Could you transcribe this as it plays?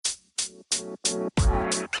What's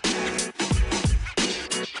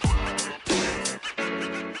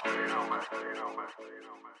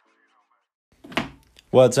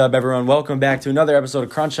up, everyone? Welcome back to another episode of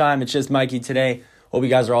Crunch Time. It's just Mikey today. Hope you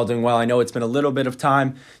guys are all doing well. I know it's been a little bit of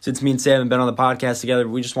time since me and Sam have been on the podcast together,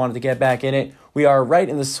 but we just wanted to get back in it. We are right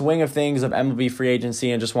in the swing of things of MLB free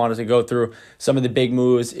agency and just wanted to go through some of the big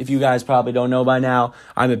moves. If you guys probably don't know by now,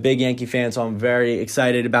 I'm a big Yankee fan, so I'm very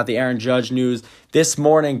excited about the Aaron Judge news this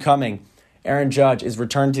morning coming. Aaron Judge is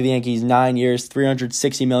returned to the Yankees 9 years,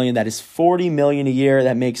 $360 million. That is $40 million a year.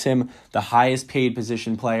 That makes him the highest paid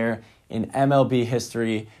position player in MLB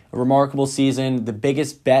history. A remarkable season, the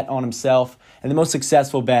biggest bet on himself, and the most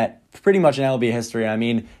successful bet pretty much in MLB history. I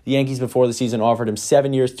mean, the Yankees before the season offered him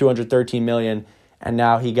 7 years, $213 million, and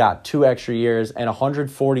now he got 2 extra years and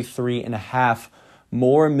 $143.5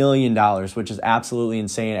 more million, which is absolutely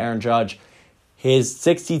insane. Aaron Judge, his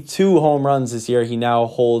 62 home runs this year, he now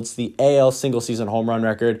holds the AL single-season home run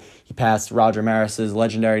record. He passed Roger Maris's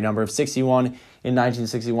legendary number of 61 in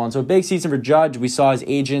 1961. So a big season for Judge. We saw his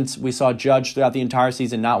agents. We saw Judge throughout the entire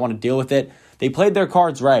season not want to deal with it. They played their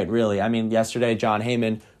cards right, really. I mean, yesterday, John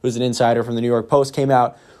Heyman, who's an insider from the New York Post, came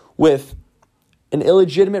out with an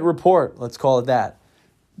illegitimate report, let's call it that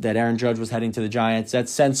Aaron Judge was heading to the Giants. That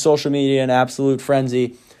sent social media in absolute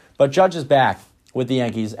frenzy. But Judge is back with the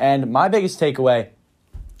Yankees. And my biggest takeaway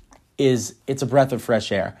is it's a breath of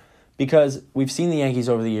fresh air. Because we've seen the Yankees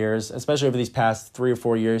over the years, especially over these past 3 or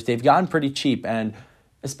 4 years, they've gotten pretty cheap. And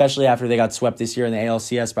especially after they got swept this year in the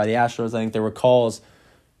ALCS by the Astros, I think there were calls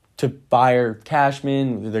to fire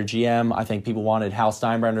Cashman, their GM. I think people wanted Hal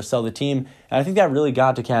Steinbrenner to sell the team. And I think that really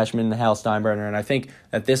got to Cashman and Hal Steinbrenner. And I think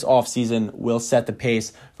that this offseason will set the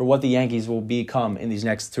pace for what the Yankees will become in these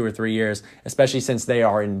next 2 or 3 years, especially since they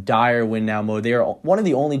are in dire win-now mode. They are one of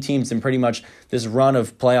the only teams in pretty much this run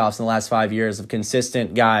of playoffs in the last 5 years of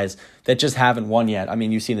consistent guys that just haven't won yet. I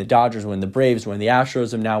mean, you've seen the Dodgers win, the Braves win, the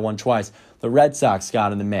Astros have now won twice. The Red Sox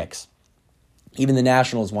got in the mix. Even the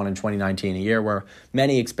Nationals won in 2019, a year where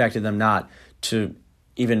many expected them not to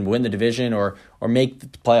even win the division or make the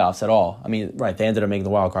playoffs at all. I mean, right, they ended up making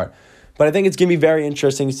the wild card. But I think it's going to be very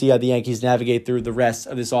interesting to see how the Yankees navigate through the rest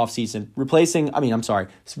of this offseason.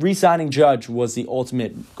 Re-signing Judge was the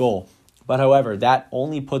ultimate goal. But however, that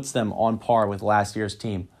only puts them on par with last year's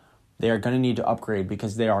team. They are going to need to upgrade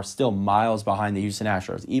because they are still miles behind the Houston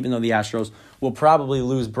Astros. Even though the Astros will probably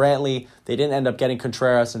lose Brantley, they didn't end up getting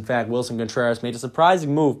Contreras. In fact, Wilson Contreras made a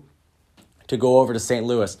surprising move to go over to St.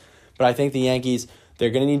 Louis. But I think the Yankees, they're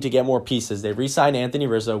going to need to get more pieces. They re-signed Anthony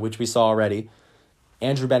Rizzo, which we saw already.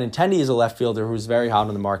 Andrew Benintendi is a left fielder who's very hot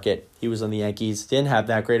on the market. He was on the Yankees, didn't have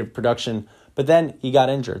that great of production, but then he got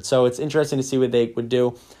injured. So it's interesting to see what they would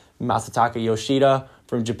do. Masataka Yoshida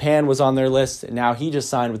from Japan was on their list, and now he just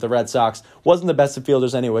signed with the Red Sox. Wasn't the best of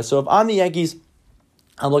fielders anyway. So if I'm the Yankees,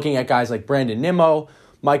 I'm looking at guys like Brandon Nimmo,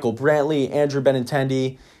 Michael Brantley, Andrew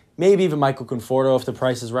Benintendi, maybe even Michael Conforto if the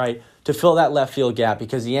price is right, to fill that left field gap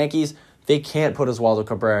because the Yankees, they can't put Oswaldo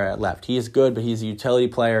Cabrera at left. He is good, but he's a utility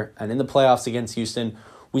player, and in the playoffs against Houston,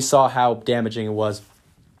 we saw how damaging it was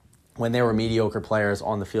when there were mediocre players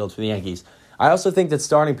on the field for the Yankees. I also think that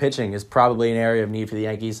starting pitching is probably an area of need for the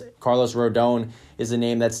Yankees. Carlos Rodon is a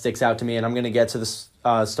name that sticks out to me, and I'm going to get to the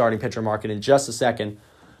starting pitcher market in just a second.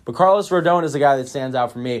 But Carlos Rodon is a guy that stands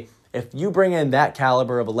out for me. If you bring in that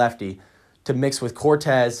caliber of a lefty to mix with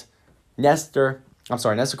Nestor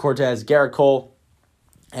Cortez, Garrett Cole,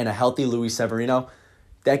 and a healthy Luis Severino,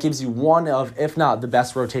 that gives you one of, if not the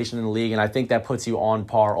best rotation in the league, and I think that puts you on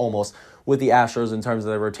par almost with the Astros in terms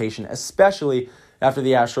of their rotation, especially after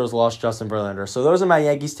the Astros lost Justin Verlander. So those are my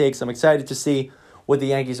Yankees takes. I'm excited to see what the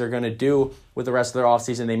Yankees are going to do with the rest of their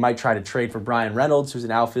offseason. They might try to trade for Brian Reynolds, who's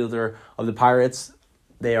an outfielder of the Pirates.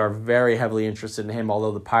 They are very heavily interested in him,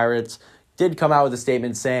 although the Pirates did come out with a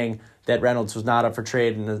statement saying that Reynolds was not up for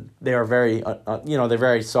trade, and they are very, they're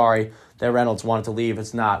very sorry that Reynolds wanted to leave.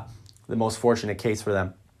 It's not the most fortunate case for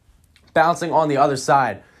them. Bouncing on the other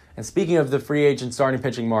side, and speaking of the free agent starting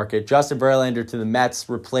pitching market, Justin Verlander to the Mets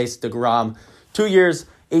replaced DeGrom. 2 years,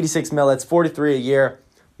 $86 million, that's $43 a year.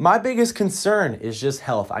 My biggest concern is just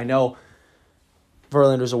health. I know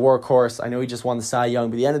Verlander's a workhorse. I know he just won the Cy Young,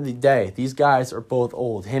 but at the end of the day, these guys are both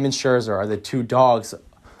old. Him and Scherzer are the two dogs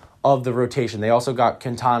of the rotation. They also got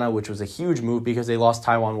Quintana, which was a huge move because they lost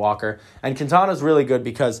Taijuan Walker. And Quintana's really good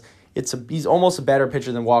because he's almost a better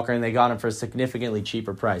pitcher than Walker, and they got him for a significantly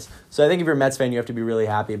cheaper price. So I think if you're a Mets fan, you have to be really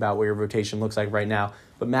happy about what your rotation looks like right now.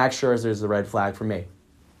 But Max Scherzer is the red flag for me.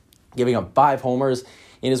 Giving up 5 homers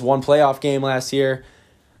in his one playoff game last year,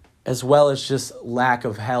 as well as just lack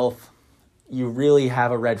of health. You really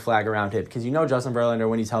have a red flag around him because you know Justin Verlander,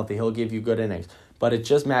 when he's healthy, he'll give you good innings. but it's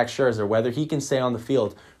just Max Scherzer, whether he can stay on the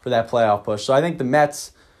field for that playoff push. So I think the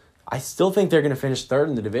Mets, I still think they're going to finish third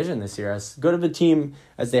in the division this year. As good of a team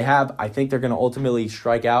as they have, I think they're going to ultimately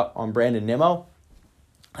strike out on Brandon Nimmo.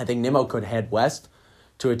 I think Nimmo could head west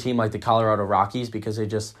to a team like the Colorado Rockies because they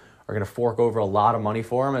just are going to fork over a lot of money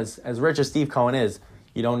for him. As rich as Steve Cohen is,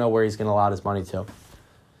 you don't know where he's going to allot his money to.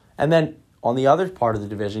 And then on the other part of the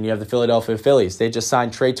division, you have the Philadelphia Phillies. They just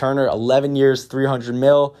signed Trey Turner, 11 years, $300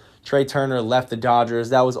 million. Trey Turner left the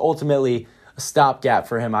Dodgers. That was ultimately a stopgap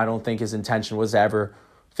for him. I don't think his intention was to ever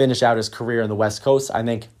finish out his career on the West Coast. I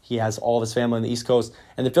think he has all of his family on the East Coast.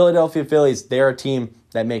 And the Philadelphia Phillies, they're a team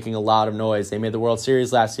that's making a lot of noise. They made the World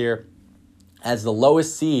Series last year as the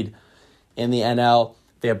lowest seed in the NL.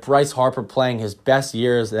 They have Bryce Harper playing his best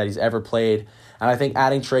years that he's ever played. And I think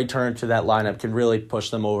adding Trey Turner to that lineup can really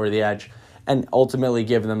push them over the edge and ultimately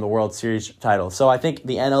give them the World Series title. So I think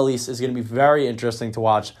the NL East is going to be very interesting to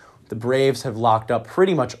watch. The Braves have locked up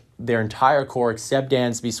pretty much their entire core except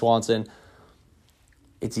Dansby Swanson.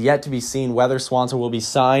 It's yet to be seen whether Swanson will be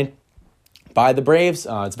signed by the Braves.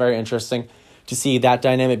 It's very interesting to see that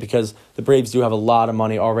dynamic because the Braves do have a lot of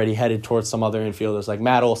money already headed towards some other infielders like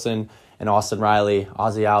Matt Olson and Austin Riley,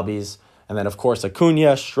 Ozzie Albies, and then, of course,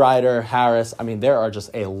 Acuna, Strider, Harris. I mean, there are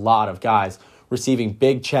just a lot of guys receiving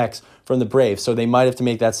big checks from the Braves, so they might have to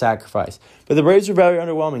make that sacrifice. But the Braves were very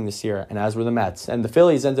underwhelming this year, and as were the Mets. And the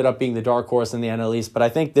Phillies ended up being the dark horse in the NL East, but I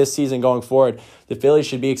think this season going forward, the Phillies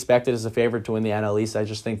should be expected as a favorite to win the NL East. I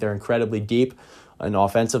just think they're incredibly deep and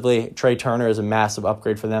offensively. Trey Turner is a massive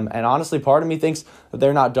upgrade for them, and honestly, part of me thinks that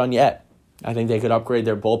they're not done yet. I think they could upgrade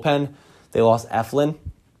their bullpen. They lost Eflin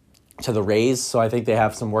to the Rays, so I think they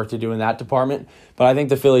have some work to do in that department. But I think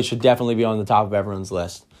the Phillies should definitely be on the top of everyone's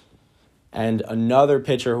list. And another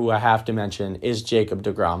pitcher who I have to mention is Jacob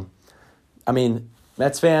deGrom. I mean,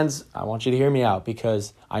 Mets fans, I want you to hear me out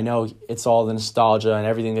because I know it's all the nostalgia and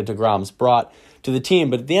everything that deGrom's brought to the team.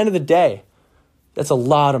 But at the end of the day, that's a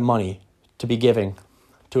lot of money to be giving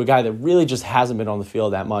to a guy that really just hasn't been on the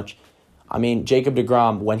field that much. I mean, Jacob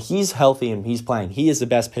deGrom, when he's healthy and he's playing, he is the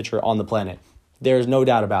best pitcher on the planet. There's no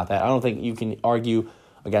doubt about that. I don't think you can argue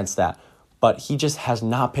against that. But he just has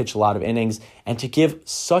not pitched a lot of innings. And to give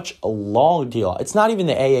such a long deal, it's not even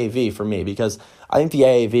the AAV for me because I think the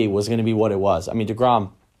AAV was going to be what it was. I mean, deGrom,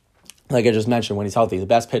 like I just mentioned, when he's healthy, the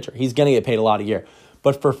best pitcher. He's going to get paid a lot a year.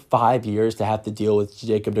 But for 5 years to have to deal with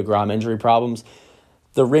Jacob deGrom injury problems,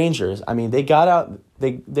 the Rangers, I mean, they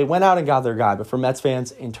went out and got their guy. But for Mets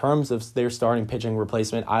fans, in terms of their starting pitching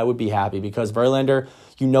replacement, I would be happy because Verlander,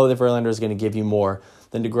 you know that Verlander is going to give you more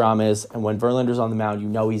than deGrom is. And when Verlander's on the mound, you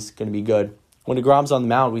know he's going to be good. When deGrom's on the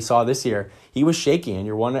mound, we saw this year, he was shaky.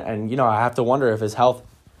 And I have to wonder if his health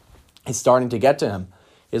is starting to get to him.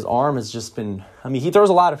 His arm has just been, he throws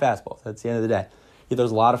a lot of fastballs. That's the end of the day. He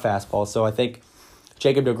throws a lot of fastballs. So I think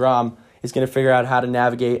Jacob deGrom is going to figure out how to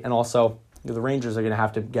navigate. And also, the Rangers are going to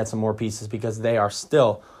have to get some more pieces because they are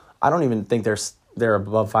still, I don't even think they're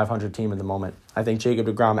above 500 team at the moment. I think Jacob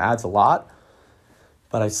deGrom adds a lot.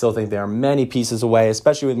 But I still think there are many pieces away,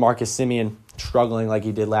 especially with Marcus Semien struggling like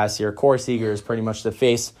he did last year. Corey Seager is pretty much the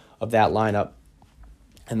face of that lineup.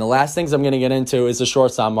 And the last things I'm going to get into is the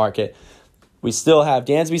shortstop market. We still have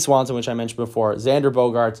Dansby Swanson, which I mentioned before, Xander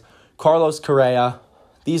Bogaerts, Carlos Correa.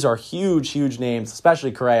 These are huge, huge names,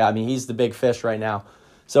 especially Correa. I mean, he's the big fish right now.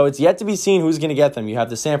 So it's yet to be seen who's going to get them. You have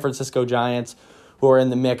the San Francisco Giants, who are in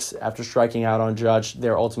the mix after striking out on Judge.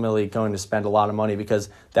 They're ultimately going to spend a lot of money because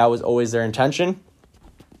that was always their intention.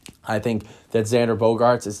 I think that Xander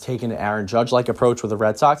Bogaerts is taking an Aaron Judge-like approach with the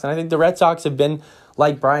Red Sox. And I think the Red Sox have been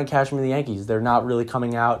like Brian Cashman and the Yankees. They're not really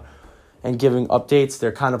coming out and giving updates.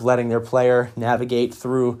 They're kind of letting their player navigate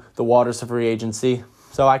through the waters of free agency.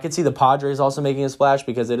 So I could see the Padres also making a splash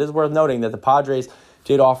because it is worth noting that the Padres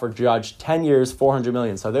did offer Judge 10 years, $400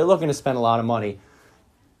 million. So they're looking to spend a lot of money.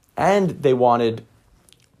 And they wanted,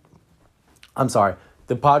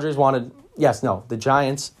 the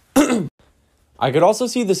Giants. I could also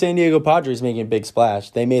see the San Diego Padres making a big splash.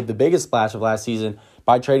 They made the biggest splash of last season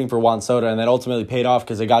by trading for Juan Soto, and that ultimately paid off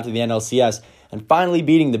because they got to the NLCS and finally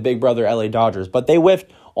beating the big brother LA Dodgers. But they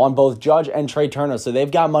whiffed on both Judge and Trey Turner, so they've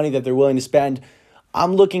got money that they're willing to spend.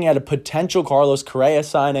 I'm looking at a potential Carlos Correa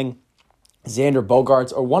signing, Xander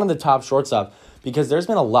Bogaerts, or one of the top shortstops because there's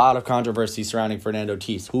been a lot of controversy surrounding Fernando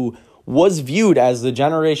Tatis, who was viewed as the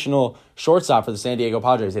generational shortstop for the San Diego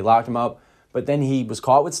Padres. They locked him up. But then he was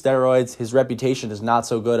caught with steroids. His reputation is not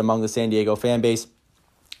so good among the San Diego fan base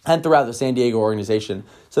and throughout the San Diego organization.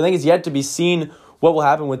 So I think it's yet to be seen what will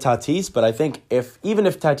happen with Tatis. But I think even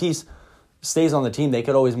if Tatis stays on the team, they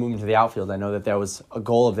could always move him to the outfield. I know that was a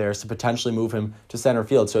goal of theirs to potentially move him to center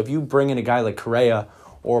field. So if you bring in a guy like Correa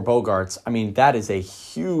or Bogarts. I mean, that is a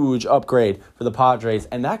huge upgrade for the Padres,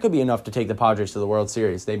 and that could be enough to take the Padres to the World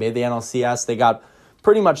Series. They made the NLCS. They got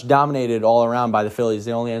pretty much dominated all around by the Phillies.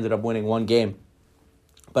 They only ended up winning one game.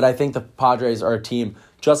 But I think the Padres are a team,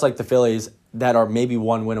 just like the Phillies, that are maybe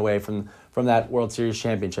one win away from that World Series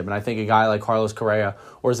championship. And I think a guy like Carlos Correa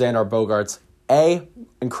or Xander Bogaerts, A,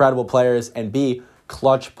 incredible players, and B,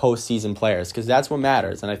 clutch postseason players, because that's what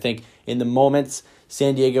matters. And I think in the moments,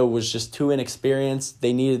 San Diego was just too inexperienced.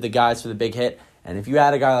 They needed the guys for the big hit. And if you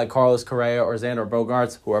had a guy like Carlos Correa or Xander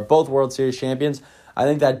Bogaerts, who are both World Series champions, I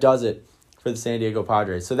think that does it for the San Diego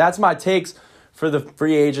Padres. So that's my takes for the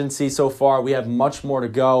free agency so far. We have much more to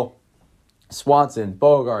go. Swanson,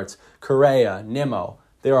 Bogaerts, Correa, Nimmo.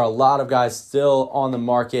 There are a lot of guys still on the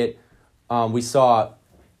market. We saw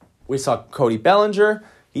Cody Bellinger.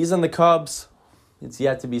 He's in the Cubs. It's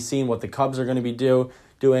yet to be seen what the Cubs are going to be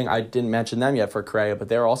doing. I didn't mention them yet for Correa, but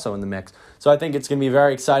they're also in the mix. So I think it's going to be a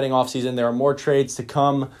very exciting offseason. There are more trades to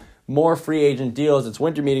come, more free agent deals. It's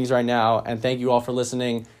winter meetings right now. And thank you all for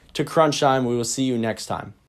listening to Crunch Time. We will see you next time.